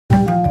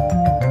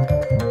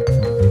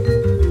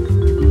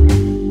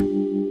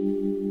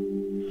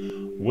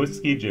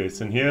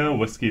WhiskyJason here,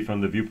 whiskey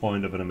from the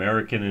viewpoint of an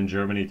American in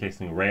Germany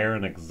tasting rare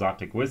and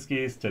exotic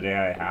whiskeys. Today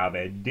I have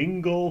a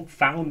Dingle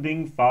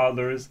Founding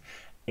Fathers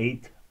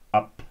 8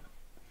 Up.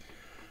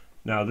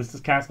 Now this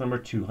is cask number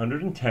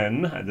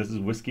 210. This is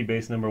whiskey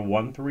base number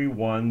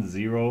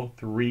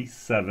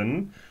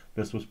 131037.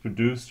 This was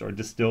produced or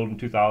distilled in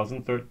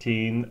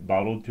 2013,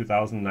 bottled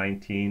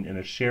 2019 in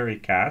a sherry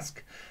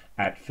cask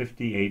at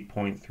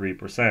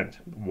 58.3%.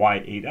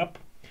 Why 8 Up?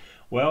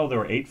 Well, there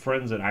were 8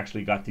 friends that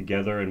actually got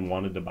together and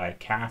wanted to buy a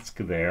cask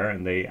there,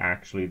 and they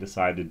actually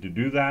decided to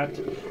do that.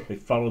 They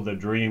followed their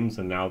dreams,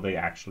 and now they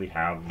actually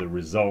have the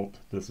result,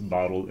 this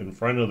bottle in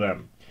front of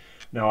them.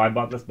 Now, I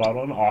bought this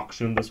bottle on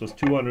auction. This was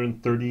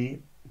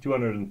 239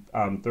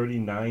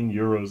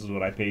 euros is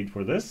what I paid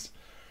for this.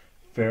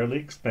 Fairly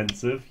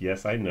expensive,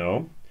 yes, I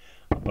know.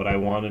 But I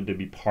wanted to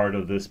be part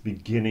of this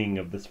beginning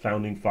of this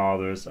Founding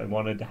Fathers. I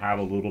wanted to have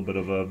a little bit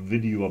of a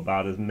video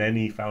about as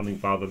many Founding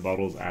Father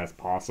bottles as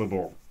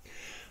possible.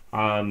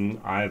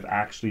 I've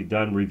actually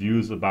done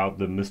reviews about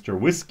the Mr.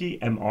 Whiskey,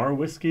 MR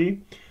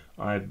Whiskey.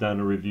 I've done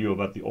a review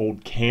about the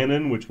Old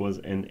Cannon, which was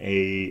in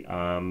a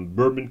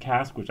bourbon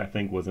cask, which I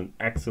think was an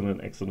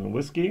excellent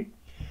whiskey.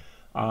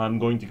 I'm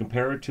going to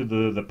compare it to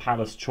the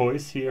Palace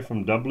Choice here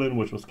from Dublin,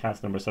 which was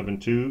cask number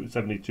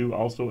 72,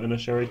 also in a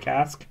sherry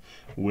cask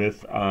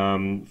with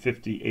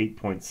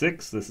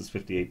 58.6. This is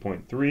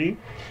 58.3.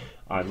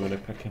 I'm going to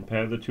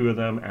compare the two of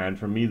them, and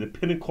for me, the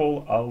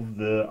pinnacle of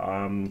the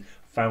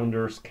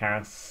Founding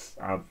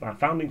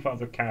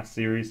Father cask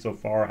series so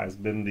far has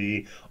been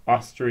the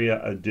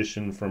Austria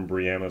edition from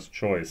Brianna's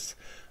Choice.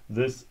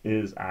 This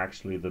is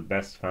actually the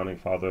best Founding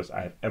Fathers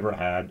I've ever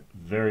had.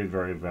 Very,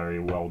 very, very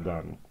well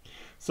done.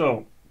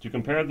 So, to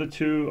compare the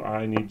two,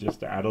 I need just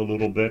to add a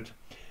little bit.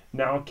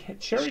 Now,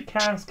 sherry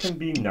cask can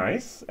be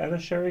nice, and a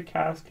sherry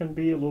cask can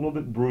be a little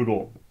bit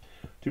brutal.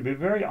 To be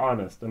very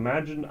honest,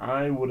 imagine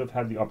I would have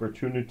had the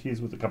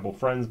opportunities with a couple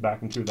friends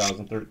back in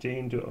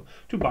 2013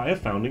 to buy a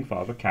Founding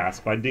Father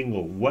cask by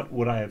Dingle. What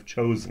would I have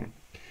chosen?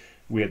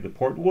 We had the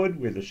port wood,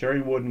 we had the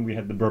sherry wood, and we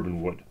had the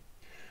bourbon wood.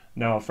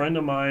 Now, a friend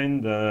of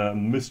mine, the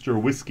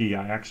Mr. Whiskey,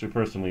 I actually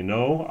personally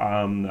know,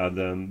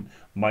 the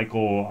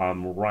Michael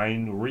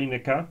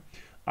Reinicke,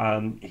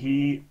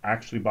 he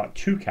actually bought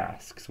 2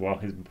 casks. Well,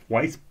 his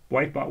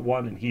wife bought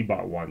one and he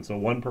bought one, so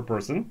one per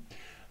person.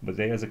 But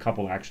they as a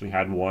couple actually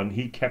had one.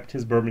 He kept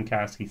his bourbon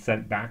cask. He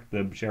sent back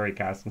the sherry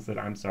cask and said,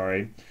 I'm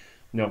sorry.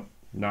 No,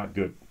 not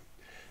good.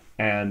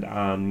 And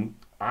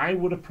I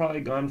would have probably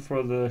gone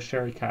for the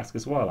sherry cask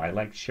as well. I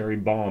like sherry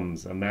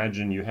bombs.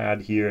 Imagine you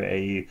had here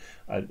a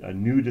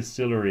new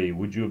distillery.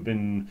 Would you have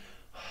been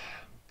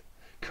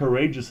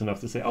courageous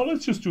enough to say, oh,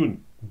 let's just do a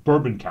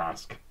bourbon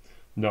cask?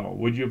 No.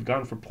 Would you have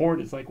gone for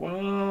port? It's like,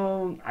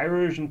 well,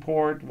 Irish and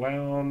port,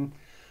 well,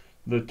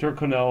 the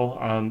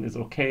Tyrconnell is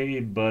okay,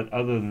 but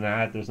other than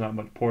that, there's not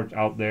much port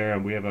out there,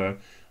 and we have a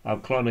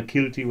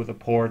Clonakilty with a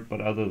port,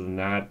 but other than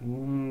that,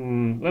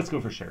 let's go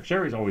for sherry.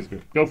 Sherry's always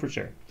good. Go for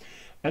sherry.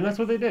 And that's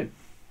what they did.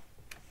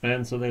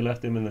 And so they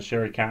left him in the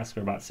sherry cask for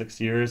about 6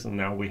 years, and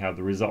now we have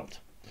the result.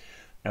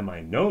 And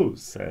my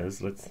nose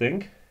says, let's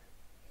think.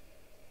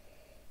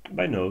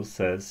 My nose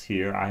says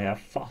here I have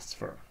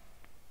phosphor.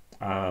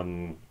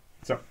 So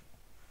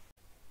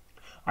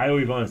I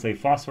always want to say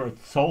phosphor,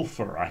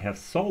 sulfur. I have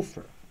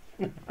sulfur.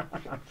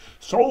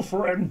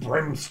 Sulfur and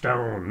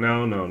brimstone.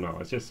 No,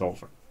 it's just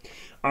sulfur.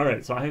 All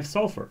right, so I have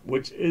sulfur,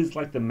 which is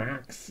like the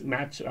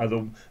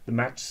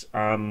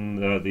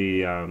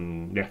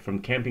from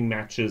camping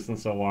matches and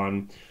so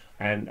on.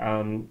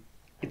 And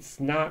it's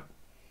not.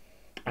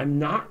 I'm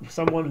not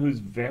someone who's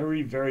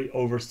very, very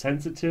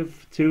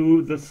oversensitive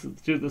to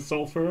the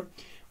sulfur,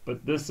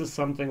 but this is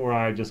something where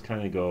I just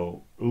kind of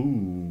go,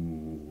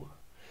 ooh.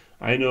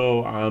 I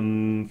know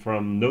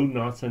from No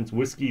Nonsense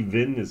Whiskey,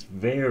 Vin is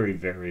very,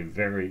 very,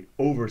 very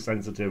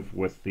oversensitive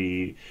with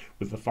the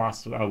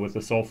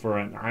sulfur,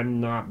 and I'm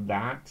not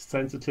that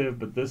sensitive,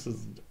 but this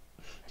is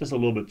just a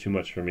little bit too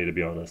much for me, to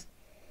be honest.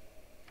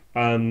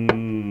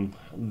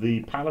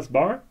 The Palace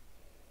Bar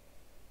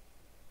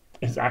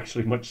is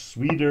actually much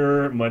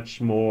sweeter, much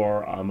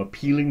more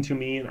appealing to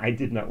me, and I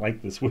did not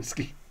like this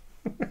whiskey.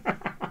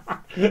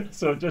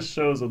 So it just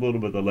shows a little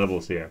bit of the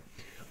levels here.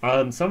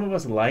 Some of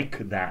us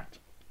like that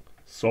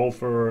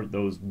sulfur,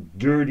 those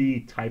dirty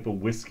type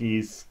of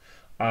whiskeys,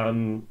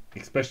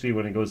 especially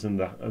when it goes in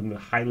the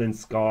Highland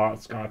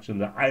Scotch and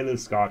the Islay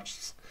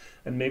Scotch,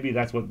 and maybe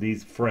that's what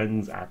these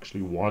friends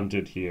actually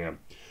wanted here.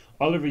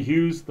 Oliver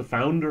Hughes, the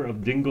founder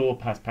of Dingle,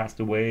 has passed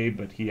away,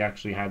 but he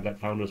actually had that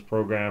founders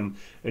program.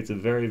 It's a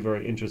very,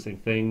 very interesting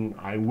thing.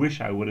 I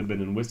wish I would have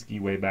been in whiskey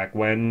way back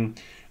when.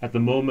 At the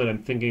moment,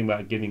 I'm thinking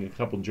about getting a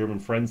couple German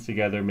friends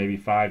together, maybe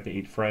 5 to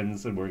 8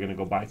 friends, and we're going to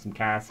go buy some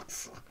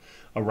casks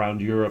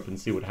around Europe and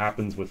see what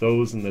happens with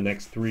those in the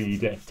next 3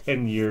 to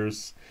 10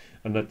 years,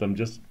 and let them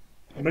just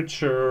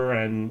mature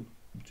and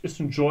just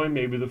enjoy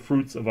maybe the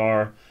fruits of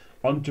our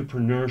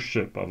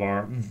entrepreneurship, of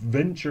our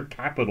venture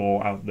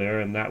capital out there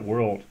in that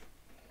world.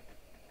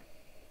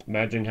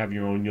 Imagine having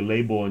your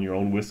label on your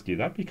own whiskey.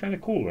 That'd be kind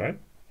of cool, right?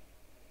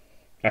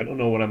 I don't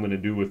know what I'm going to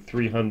do with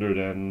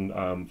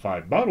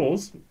 305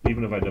 bottles.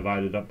 Even if I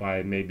divide it up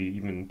by maybe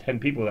even 10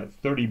 people, that's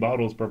 30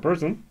 bottles per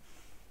person.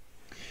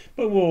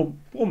 But we'll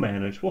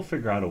manage. We'll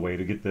figure out a way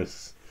to get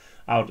this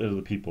out to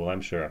the people,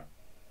 I'm sure.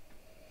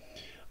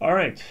 All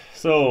right,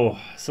 so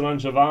Salon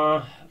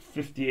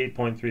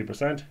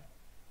 58.3%.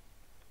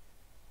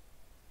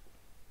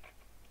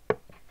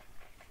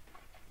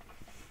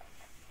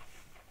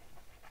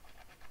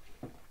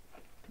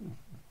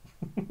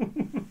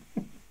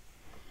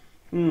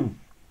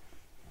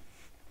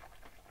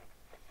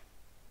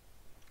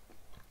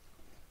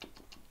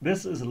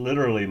 This is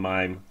literally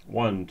my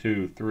 1,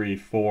 2, 3,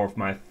 4,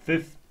 my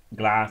 5th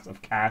glass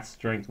of cask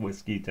strength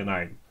whiskey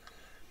tonight.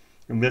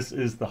 And this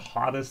is the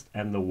hottest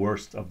and the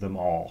worst of them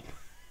all.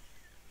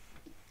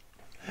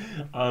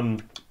 Wow.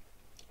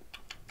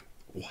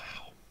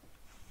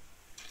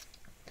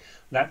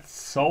 That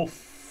sulfuric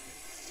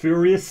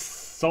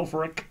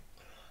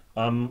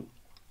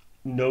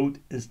note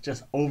is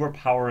just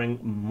overpowering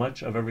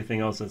much of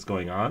everything else that's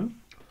going on.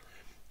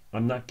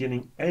 I'm not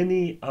getting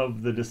any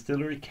of the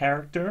distillery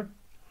character.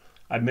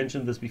 I've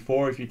mentioned this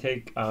before. If you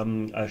take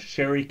a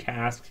sherry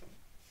cask,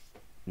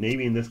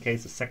 maybe in this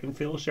case a second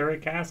fill sherry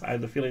cask, I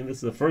have a feeling this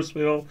is a first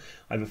fill,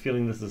 I have a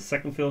feeling this is a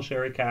second fill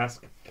sherry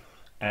cask,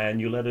 and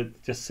you let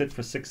it just sit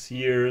for 6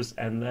 years,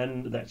 and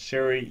then that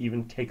sherry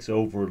even takes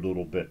over a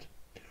little bit.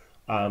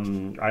 I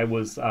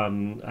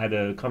had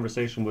a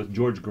conversation with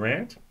George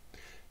Grant,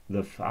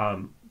 the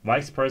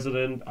vice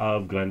president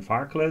of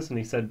Glenfarclas, and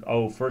he said,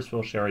 "Oh, first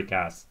fill sherry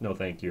cask, no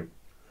thank you.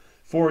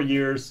 4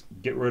 years,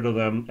 get rid of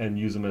them and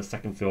use them as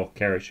second fill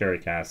sherry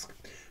cask.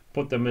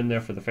 Put them in there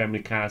for the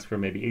family cask for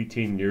maybe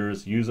 18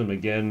 years, use them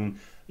again,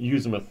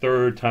 use them a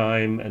third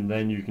time, and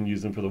then you can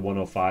use them for the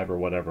 105 or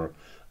whatever."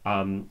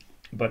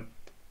 But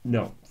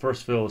no,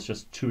 first fill is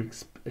just too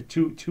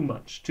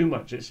much.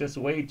 It's just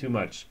way too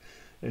much.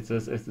 It's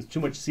too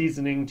much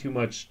seasoning, too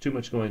much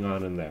going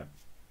on in there.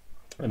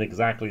 And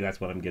exactly that's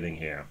what I'm getting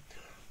here.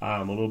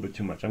 A little bit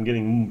too much. I'm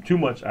getting too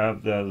much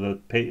of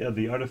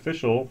the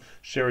artificial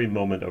sherry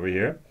moment over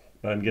here,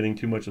 but I'm getting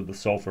too much of the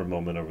sulfur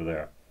moment over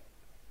there.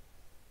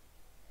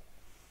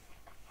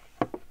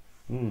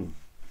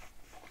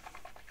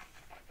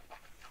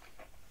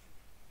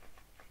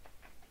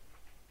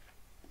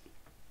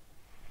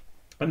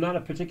 I'm not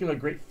a particular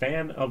great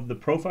fan of the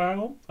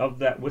profile of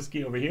that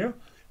whiskey over here,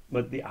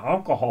 but the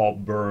alcohol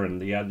burn,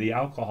 the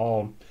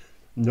alcohol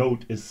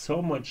note is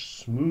so much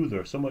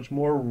smoother, so much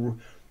more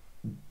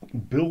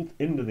built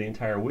into the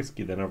entire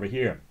whiskey than over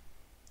here.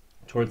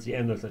 Towards the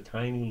end, there's a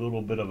tiny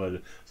little bit of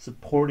a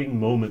supporting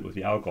moment with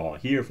the alcohol.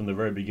 Here, from the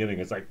very beginning,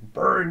 it's like,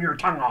 burn your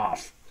tongue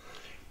off.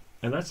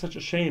 And that's such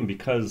a shame,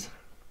 because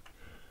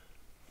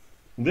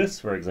this,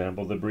 for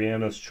example, the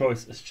Brianna's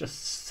Choice, is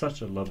just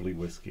such a lovely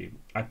whiskey.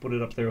 I put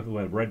it up there with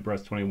my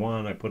Redbreast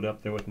 21. I put it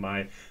up there with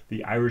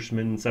the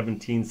Irishman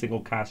 17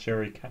 single cask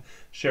sherry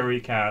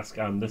cask.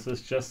 This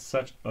is just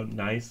such a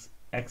nice,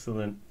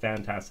 excellent,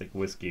 fantastic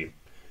whiskey.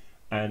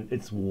 And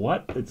it's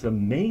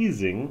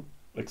amazing,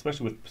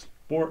 especially with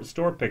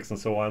store picks and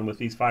so on, with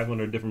these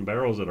 500 different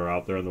barrels that are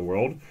out there in the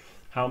world,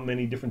 how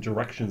many different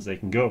directions they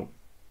can go.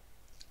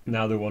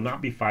 Now, there will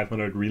not be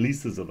 500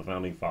 releases of the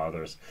Founding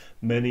Fathers.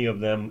 Many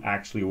of them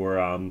actually were,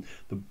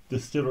 the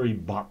distillery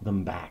bought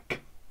them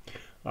back.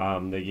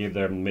 They gave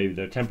them maybe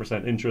their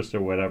 10% interest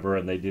or whatever,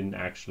 and they didn't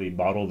actually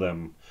bottle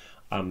them.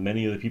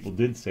 Many of the people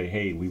did say,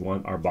 hey, we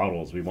want our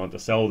bottles. We want to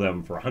sell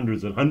them for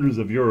hundreds and hundreds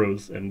of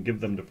euros and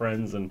give them to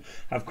friends and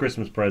have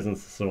Christmas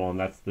presents and so on.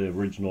 That's the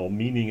original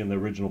meaning and the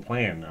original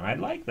plan. And I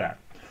like that.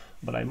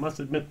 But I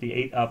must admit, the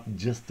 8-Up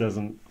just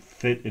doesn't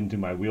fit into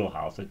my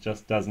wheelhouse. It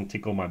just doesn't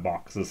tick my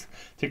boxes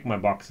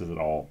at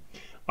all.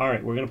 All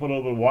right, we're going to put a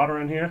little bit of water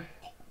in here.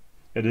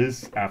 It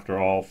is, after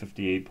all,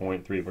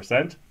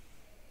 58.3%.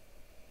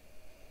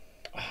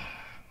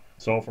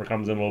 Sulfur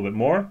comes in a little bit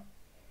more.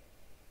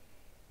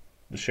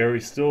 The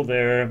sherry's still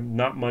there,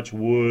 not much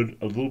wood,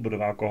 a little bit of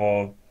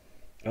alcohol,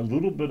 a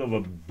little bit of a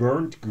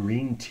burnt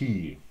green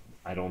tea.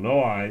 I don't know,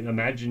 I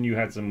imagine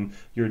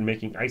you're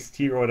making iced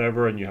tea or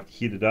whatever, and you have to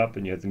heat it up,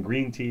 and you had some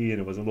green tea,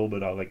 and it was a little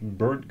bit of like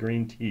burnt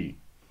green tea.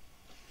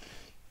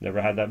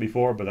 Never had that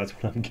before, but that's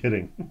what I'm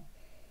getting.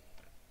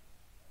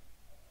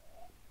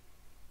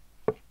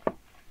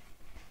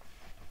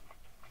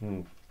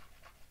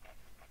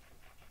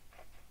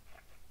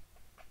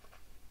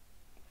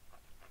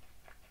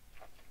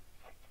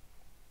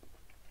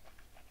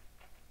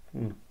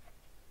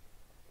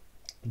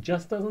 It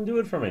just doesn't do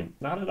it for me,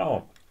 not at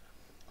all.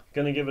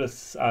 Gonna give it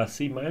a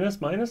C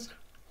minus.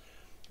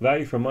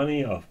 Value for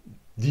money of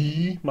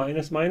D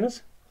minus.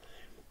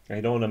 I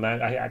don't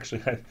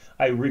imagine.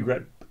 I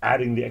regret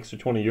adding the extra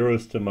 20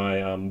 euros to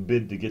my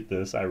bid to get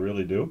this. I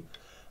really do.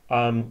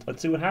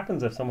 Let's see what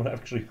happens if someone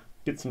actually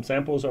gets some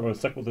samples, or I'm gonna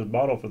stick with this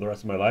bottle for the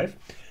rest of my life.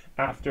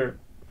 After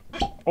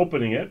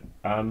opening it,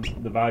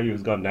 the value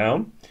has gone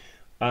down.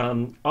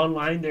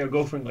 Online, they're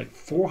going for like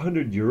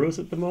 400 euros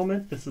at the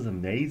moment. This is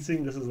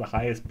amazing. This is the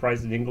highest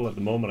price Dingle at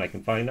the moment I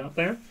can find out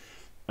there.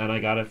 And I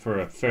got it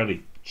for a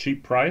fairly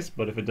cheap price,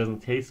 but if it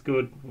doesn't taste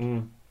good,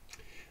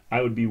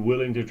 I would be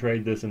willing to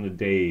trade this in a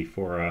day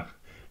for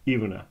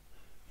even a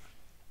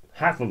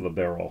half of a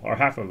barrel or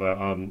half of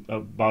a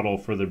bottle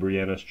for the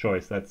Brianna's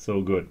Choice. That's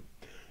so good.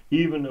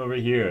 Even over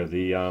here,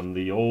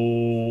 the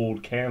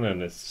old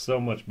Canon is so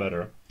much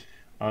better.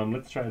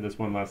 Let's try this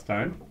one last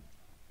time,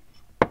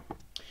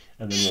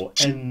 and then we'll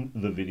end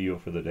the video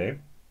for the day.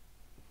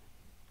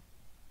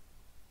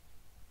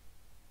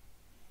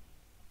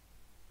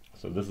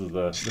 So this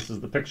is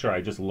the picture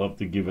I just love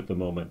to give at the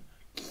moment.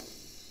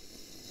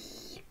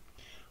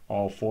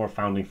 All 4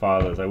 founding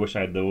fathers. I wish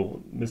I had the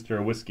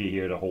Mr. Whiskey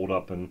here to hold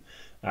up and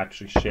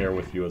actually share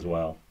with you as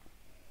well.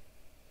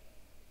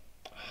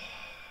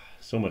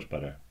 So much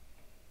better.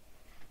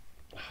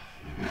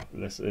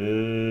 This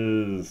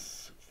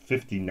is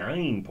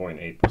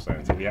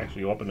 59.8%. So if you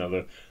actually open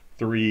another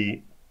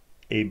 3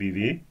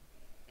 ABV.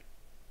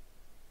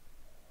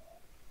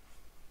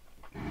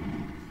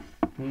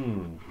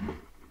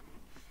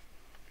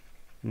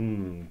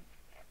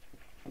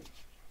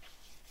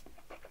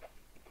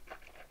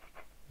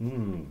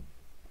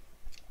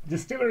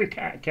 Distillery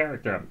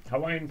character,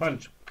 Hawaiian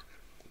Punch.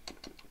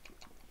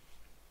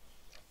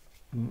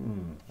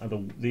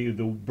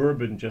 The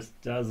bourbon just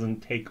doesn't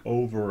take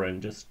over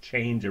and just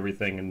change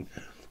everything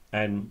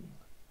and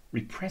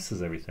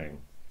represses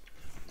everything.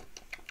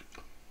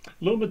 A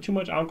little bit too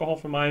much alcohol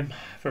for my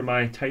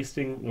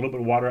tasting. A little bit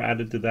of water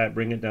added to that,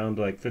 bring it down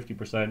to like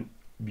 50%.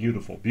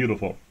 Beautiful,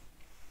 beautiful.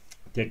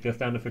 Take this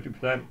down to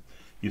 50%.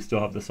 You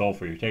still have the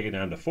sulfur. You take it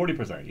down to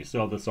 40%. You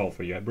still have the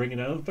sulfur. You bring it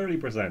down to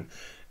 30%.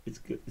 It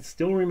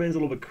still remains a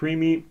little bit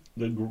creamy.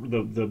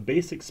 The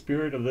basic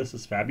spirit of this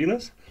is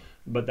fabulous,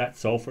 but that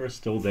sulfur is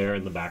still there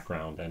in the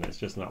background, and it's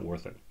just not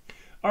worth it.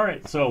 All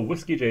right, so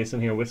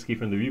WhiskyJason here, whiskey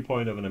from the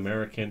viewpoint of an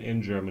American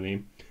in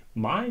Germany.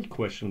 My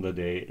question of the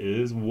day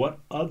is, what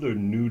other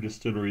new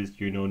distilleries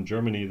do you know in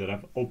Germany that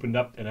have opened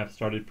up and have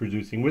started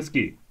producing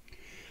whiskey?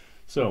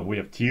 So we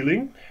have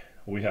Teeling,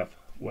 we have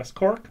West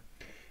Cork,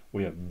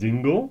 we have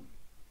Dingle.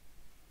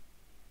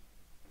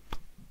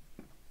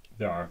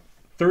 There are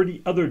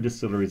 30 other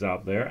distilleries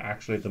out there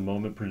actually at the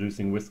moment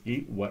producing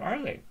whiskey. What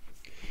are they?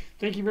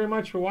 Thank you very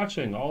much for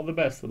watching. All the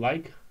best.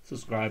 Like,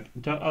 subscribe,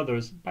 and tell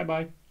others.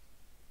 Bye-bye.